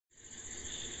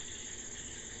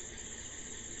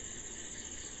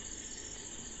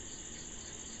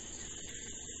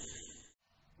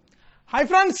Hi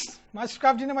friends, Master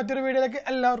Crafting മറ്റൊരു വീഡിയോയിലേക്ക്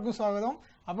എല്ലാവർക്കും സ്വാഗതം.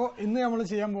 അപ്പോൾ ഇന്ന് നമ്മൾ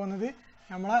ചെയ്യാൻ പോകുന്നത്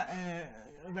നമ്മളെ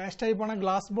വേസ്റ്റ് ആയി പോണ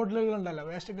ഗ്ലാസ് ബോട്ടിലുകൾ ഉണ്ടല്ലോ,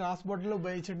 വേസ്റ്റ് ഗ്ലാസ് ബോട്ടിൽ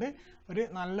ഉപയോഗിച്ചിട്ട് ഒരു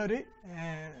നല്ലൊരു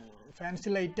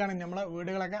ഫാൻസി ലൈറ്റാണ് നമ്മളെ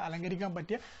വീടുകളൊക്കെ അലങ്കരിക്കാൻ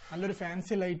പറ്റിയ നല്ലൊരു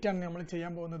ഫാൻസി ലൈറ്റാണ് നമ്മൾ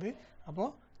ചെയ്യാൻ പോകുന്നത്. അപ്പോൾ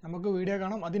നമുക്ക് വീഡിയോ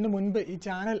കാണാം. അതിന് മുൻപ് ഈ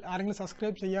ചാനൽ ആരെങ്കിലും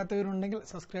സബ്സ്ക്രൈബ് ചെയ്യാത്തവരുണ്ടെങ്കിൽ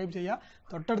സബ്സ്ക്രൈബ് ചെയ്യുക.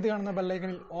 തൊട്ടടുത്ത് കാണുന്ന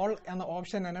ബെല്ലൈക്കണിൽ ഓൾ എന്ന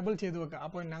ഓപ്ഷൻ എനേബിൾ ചെയ്ത് വെക്കുക.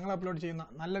 അപ്പോൾ ഞങ്ങൾ അപ്ലോഡ് ചെയ്യുന്ന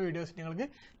നല്ല വീഡിയോസ് നിങ്ങൾക്ക്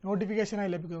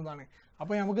നോട്ടിഫിക്കേഷനായി ലഭിക്കുന്നതാണ്.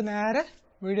 അപ്പോൾ നമുക്ക് നേരെ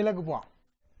വീഡിയോയിലേക്ക് പോവാം.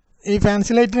 ഈ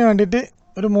ഫാൻസി ലൈറ്റിന് വേണ്ടിയിട്ട്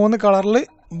ഒരു 3 കളറിൽ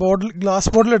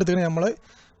ഗ്ലാസ് ബോട്ടിൽ എടുത്തിട്ട് നമ്മൾ,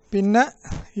 പിന്നെ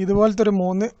ഇതുപോലത്തെ ഒരു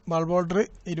 3 ബൾബ് ഹോൾഡർ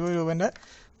 20 രൂപേൻ്റെ,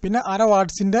 പിന്നെ 1/2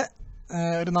 വാട്ട്സിൻ്റെ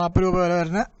ഒരു 40 രൂപ വില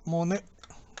വരുന്ന 3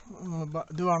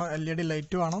 ഇത് വേണം, LED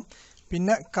ലൈറ്റ് വേണം.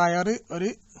 പിന്നെ കയറ് ഒരു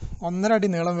 1.5 അടി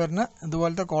നീളം വരുന്ന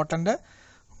ഇതുപോലത്തെ കോട്ടൻ്റെ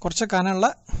കുറച്ച് കനമുള്ള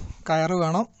കയറ്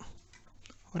വേണം,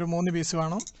 ഒരു 3 പീസ്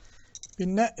വേണം.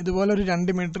 പിന്നെ ഇതുപോലെ ഒരു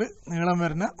 2 മീറ്റർ നീളം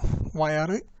വരുന്ന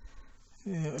വയറ്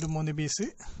ഒരു 3 പീസ്.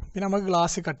 പിന്നെ നമുക്ക്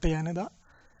ഗ്ലാസ് കട്ട് ചെയ്യാൻ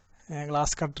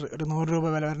ഗ്ലാസ് കട്ടർ ഒരു 100 രൂപ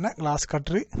വില വരുന്ന ഗ്ലാസ്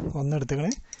കട്ടർ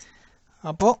എടുത്തുക്കണ്.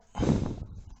 അപ്പോൾ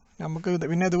നമുക്ക്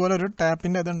പിന്നെ ഇതുപോലെ ഒരു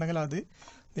ടാപ്പിൻ്റെ ഇതുണ്ടെങ്കിൽ അത്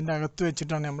ഇതിൻ്റെ അകത്ത്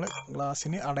വെച്ചിട്ടാണ് നമ്മൾ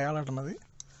ഗ്ലാസ്സിന് അടയാളം ഇടുന്നത്.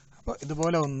 അപ്പോൾ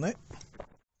ഇതുപോലെ ഒന്ന്.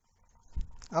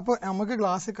 അപ്പോൾ നമുക്ക്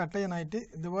ഗ്ലാസ് കട്ട് ചെയ്യാനായിട്ട്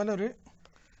ഇതുപോലെ ഒരു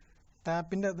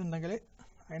ടാപ്പിൻ്റെ ഇതുണ്ടെങ്കിൽ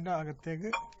അതിൻ്റെ അകത്തേക്ക്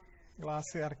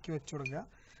ഗ്ലാസ് ഇറക്കി വെച്ച് കൊടുക്കുക.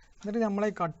 എന്നിട്ട് നമ്മൾ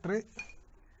ഈ കട്ടർ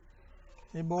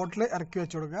ഈ ബോട്ടിൽ ഇറക്കി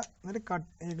വെച്ച് കൊടുക്കുക. എന്നിട്ട്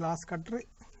ഈ ഗ്ലാസ് കട്ടർ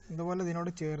ഇതുപോലെ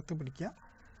ഇതിനോട് ചേർത്ത് പിടിക്കുക.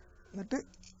 എന്നിട്ട്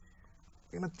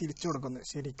ഇങ്ങനെ തിരിച്ചു കൊടുക്കുന്നു.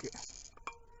 ശരിക്കും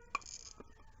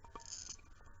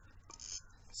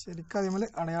അതിന്മേൽ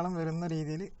അടയാളം വരുന്ന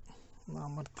രീതിയിൽ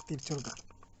അമർത്തി തിരിച്ചു കൊടുക്കുക.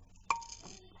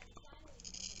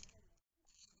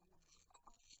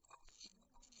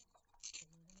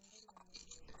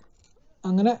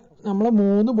 അങ്ങനെ നമ്മളെ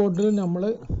 3 ബോട്ടിലും നമ്മൾ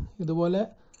ഇതുപോലെ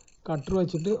കട്ടർ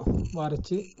വെച്ചിട്ട്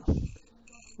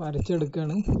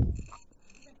വരച്ചെടുക്കുകയാണ്.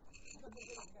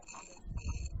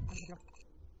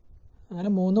 അങ്ങനെ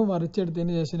 3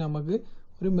 വരച്ചെടുത്തതിന് ശേഷം നമുക്ക്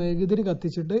ഒരു മെഴുകുതിരി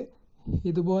കത്തിച്ചിട്ട്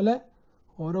ഇതുപോലെ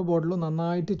ഓരോ ബോട്ടിലും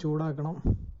നന്നായിട്ട് ചൂടാക്കണം.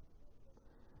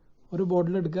 ഒരു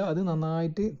ബോട്ടിൽ എടുക്കുക, അത്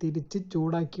നന്നായിട്ട് തിരിച്ച്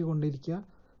ചൂടാക്കി കൊണ്ടിരിക്കുക.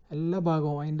 എല്ലാ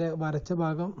ഭാഗവും അതിൻ്റെ വരച്ച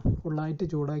ഭാഗം ഫുള്ളായിട്ട്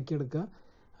ചൂടാക്കി എടുക്കുക.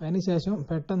 അതിന് ശേഷം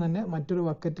പെട്ടെന്ന് തന്നെ മറ്റൊരു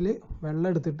ബക്കറ്റിൽ വെള്ളം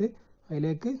എടുത്തിട്ട്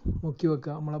അതിലേക്ക് മുക്കി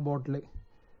വെക്കുക നമ്മളെ ബോട്ടിൽ.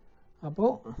 അപ്പോൾ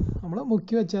നമ്മൾ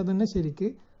മുക്കി വെച്ചാൽ തന്നെ ശരിക്ക്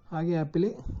ആ ഗ്യാപ്പിൽ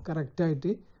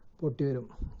കറക്റ്റായിട്ട് പൊട്ടി വരും.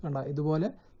 കണ്ട, ഇതുപോലെ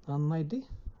നന്നായിട്ട്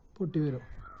പൊട്ടി വരും.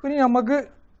 പിന്നെ നമുക്ക്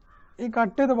ഈ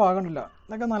കട്ട് ചെയ്ത ഭാഗമുണ്ടല്ലോ,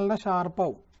 ഇതൊക്കെ നല്ല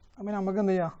ഷാർപ്പാവും. അപ്പം നമുക്ക്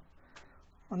എന്ത് ചെയ്യാം,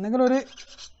 ഒന്നെങ്കിലും ഒരു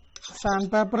സാൻഡ്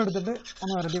പേപ്പർ എടുത്തിട്ട്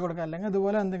ഒന്ന് വരട്ടി കൊടുക്കുക, അല്ലെങ്കിൽ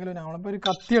ഇതുപോലെ എന്തെങ്കിലും നമ്മളിപ്പോൾ ഒരു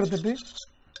കത്തി എടുത്തിട്ട്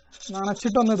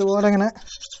നനച്ചിട്ടൊന്ന് ഇതുപോലെ ഇങ്ങനെ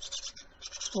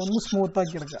ഒന്ന്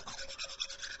സ്മൂത്താക്കി എടുക്കുക.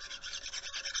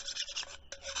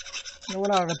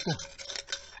 ഇതുപോലെ അകത്തും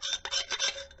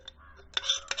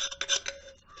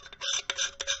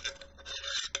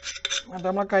മറ്റേ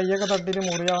നമ്മളെ കൈയൊക്കെ തട്ടിയിട്ട്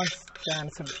മുറിയാവാൻ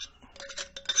ചാൻസ് ഉണ്ട്.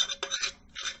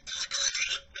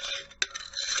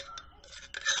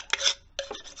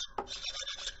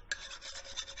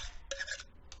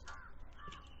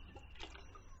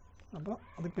 അപ്പോൾ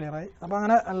അത് ക്ലിയറായി. അപ്പോൾ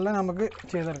അങ്ങനെ എല്ലാം നമുക്ക്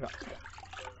ചെയ്തെടുക്കാം.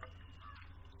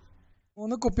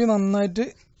 3 കുപ്പി നന്നായിട്ട്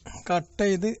കട്ട്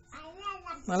ചെയ്ത്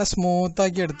നല്ല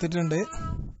സ്മൂത്താക്കി എടുത്തിട്ടുണ്ട്.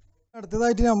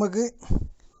 അടുത്തതായിട്ട് നമുക്ക്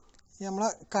നമ്മളെ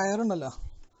കയറുണ്ടല്ലോ,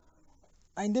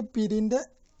 അതിൻ്റെ പിരിൻ്റെ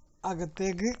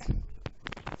അകത്തേക്ക്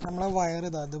നമ്മളെ വയർ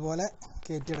അതുപോലെ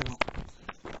കയറ്റിയെടുക്കണം.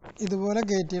 ഇതുപോലെ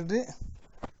കയറ്റിയിട്ട്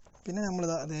പിന്നെ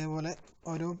നമ്മളിതാ അതേപോലെ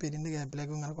ഓരോ പിരിൻ്റെ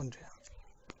ഗ്യാപ്പിലേക്കും ഇങ്ങനെ കൊണ്ടുവരിക.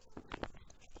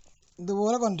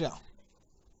 ഇതുപോലെ കൊണ്ടുവരിക.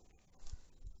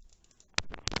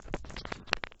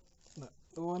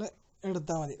 ഇതുപോലെ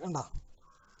എടുത്താൽ മതി. കണ്ടോ,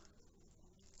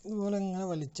 ഇതുപോലെ ഇങ്ങനെ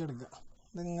വലിച്ചെടുക്കുക.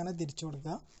 ഇതിങ്ങനെ തിരിച്ചു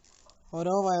കൊടുക്കുക.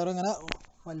 ഓരോ വയറും ഇങ്ങനെ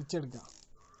വലിച്ചെടുക്കുക.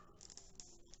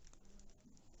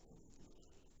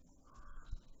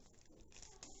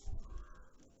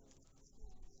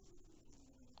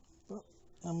 അപ്പോൾ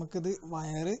നമുക്കിത്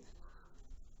വയറ്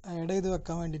ആഡ് ചെയ്ത്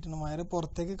വെക്കാൻ വേണ്ടിയിട്ടാണ്, വയറ്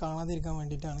പുറത്തേക്ക് കാണാതിരിക്കാൻ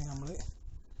വേണ്ടിയിട്ടാണ് നമ്മൾ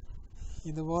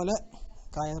ഇതുപോലെ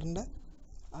കയറിൻ്റെ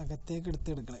അകത്തേക്ക്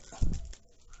എടുത്തെടുക്കണേ.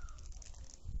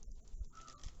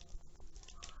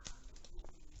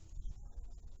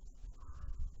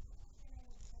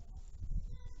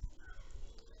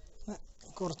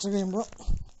 കുറച്ച് കഴിയുമ്പോൾ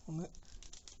ഒന്ന്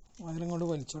വയറും കൊണ്ട്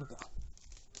വലിച്ചു കൊടുക്കുക.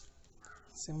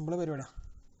 സിമ്പിൾ പരിപാടിയാണ്.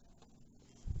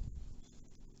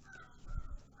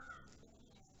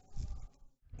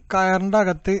 കയറിൻ്റെ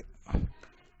അകത്ത്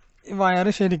ഈ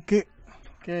വയറ് ശരിക്ക്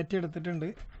കയറ്റിയെടുത്തിട്ടുണ്ട്.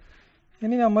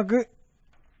 ഇനി നമുക്ക്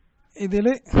ഇതിൽ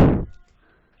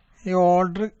ഈ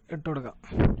ഓർഡർ ഇട്ട് കൊടുക്കാം.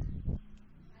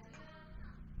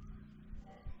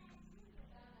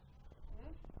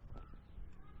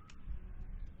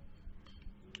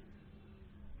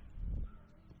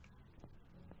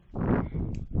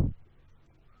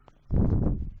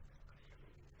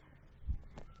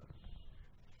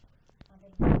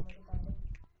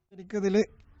 നമുക്കിതിൽ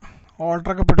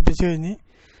ഓൾട്ടറൊക്കെ പിടിപ്പിച്ച് കഴിഞ്ഞ്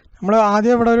നമ്മൾ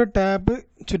ആദ്യം ഇവിടെ ഒരു ടാപ്പ്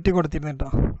ചുറ്റി കൊടുത്തിരുന്നു കേട്ടോ.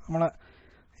 നമ്മളെ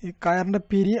ഈ കയറിൻ്റെ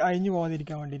പിരി അഴിഞ്ഞു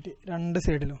പോകാതിരിക്കാൻ വേണ്ടിയിട്ട് 2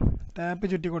 സൈഡിലും ടാപ്പ്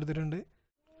ചുറ്റി കൊടുത്തിട്ടുണ്ട്.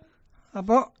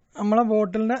 അപ്പോൾ നമ്മളെ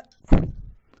ബോട്ടിലിൻ്റെ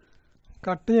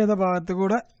കട്ട് ചെയ്ത ഭാഗത്ത്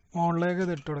കൂടെ മുകളിലേക്ക്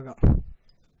ഇത് ഇട്ട് കൊടുക്കാം.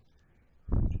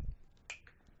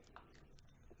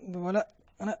 ഇതുപോലെ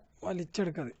അങ്ങനെ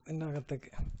വലിച്ചെടുക്കാതെ ഇതിൻ്റെ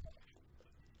അകത്തേക്ക്.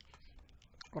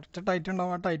 കുറച്ച് ടൈറ്റ്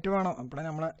ഉണ്ടാവും, ആ ടൈറ്റ് വേണം, അപ്പോഴേ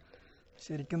നമ്മളെ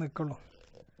ശരിക്കും നിൽക്കുള്ളൂ.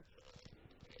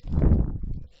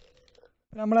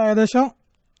 നമ്മൾ ഏകദേശം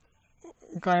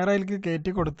കയറയിലേക്ക്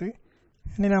കയറ്റി കൊടുത്ത്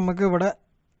ഇനി നമുക്ക് ഇവിടെ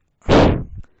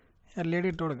LED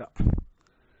ഇട്ട് കൊടുക്കാം.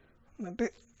 എന്നിട്ട്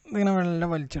ഇതിങ്ങനെ വെള്ളം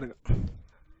വലിച്ചെടുക്കാം.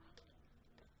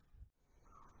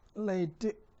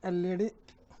 ലൈറ്റ് LED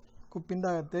കുപ്പിൻ്റെ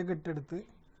അകത്തേക്ക് ഇട്ടെടുത്ത്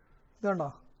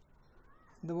ഇതുണ്ടോ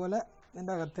ഇതുപോലെ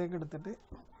ഇതിൻ്റെ അകത്തേക്ക് എടുത്തിട്ട്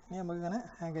ഇനി നമുക്കിങ്ങനെ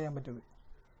ഹാങ് ചെയ്യാൻ പറ്റും.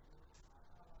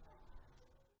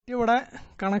 ഇവിടെ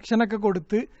കണക്ഷനൊക്കെ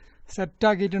കൊടുത്ത്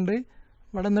സെറ്റാക്കിയിട്ടുണ്ട്.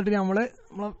 ഇവിടെ എന്നിട്ട് നമ്മളെ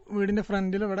വീടിൻ്റെ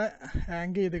ഫ്രണ്ടിൽ ഇവിടെ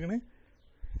ഹാങ് ചെയ്തിക്കണ്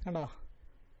കണ്ടോ.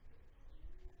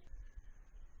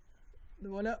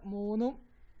 ഇതുപോലെ 3ഉം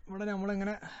ഇവിടെ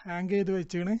നമ്മളിങ്ങനെ ഹാങ് ചെയ്ത്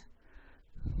വെച്ചാണ്.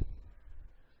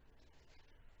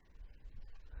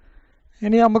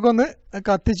 ഇനി നമുക്കൊന്ന്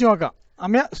കത്തിച്ച് നോക്കാം.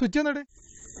 അമ്മ സ്വിച്ച് ഒന്നിട്ട്.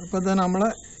 അപ്പോൾ ഇതാ നമ്മളെ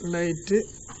ലൈറ്റ്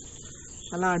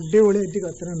നല്ല അടിപൊളിയായിട്ട്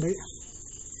കത്തുന്നുണ്ട്.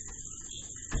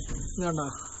 ഇത് കണ്ടോ,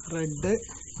 റെഡ്,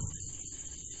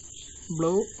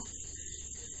 ബ്ലൂ,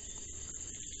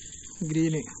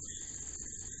 ഗ്രീന്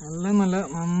നല്ല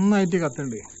നന്നായിട്ട്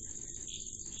കത്തുന്നുണ്ട്.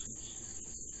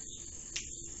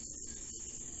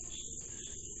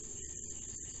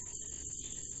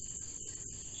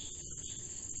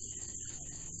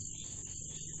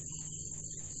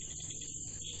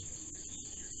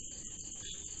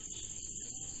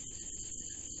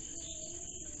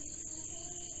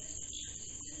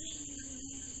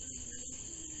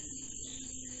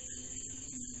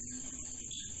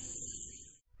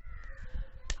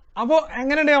 അപ്പോൾ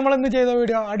എങ്ങനെയുണ്ട് നമ്മളിന്ന് ചെയ്ത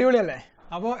വീഡിയോ? അടിപൊളിയല്ലേ?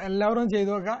 അപ്പോൾ എല്ലാവരും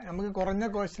ചെയ്തു നോക്കുക. നമുക്ക് കുറഞ്ഞ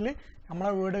കോസ്റ്റിൽ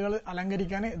നമ്മളെ വീടുകൾ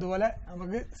അലങ്കരിക്കാൻ ഇതുപോലെ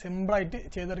നമുക്ക് സിമ്പിളായിട്ട്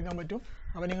ചെയ്തെടുക്കാൻ പറ്റും.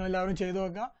 അപ്പോൾ നിങ്ങളെല്ലാവരും ചെയ്തു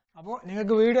നോക്കുക. അപ്പോൾ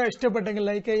നിങ്ങൾക്ക് വീഡിയോ ഇഷ്ടപ്പെട്ടെങ്കിൽ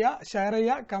ലൈക്ക് ചെയ്യുക, ഷെയർ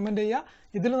ചെയ്യുക, കമൻറ്റ് ചെയ്യുക.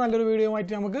 ഇതിൽ നല്ലൊരു വീഡിയോ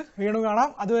ആയിട്ട് നമുക്ക് വീണ്ടും കാണാം.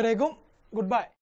 അതുവരേക്കും ഗുഡ് ബൈ.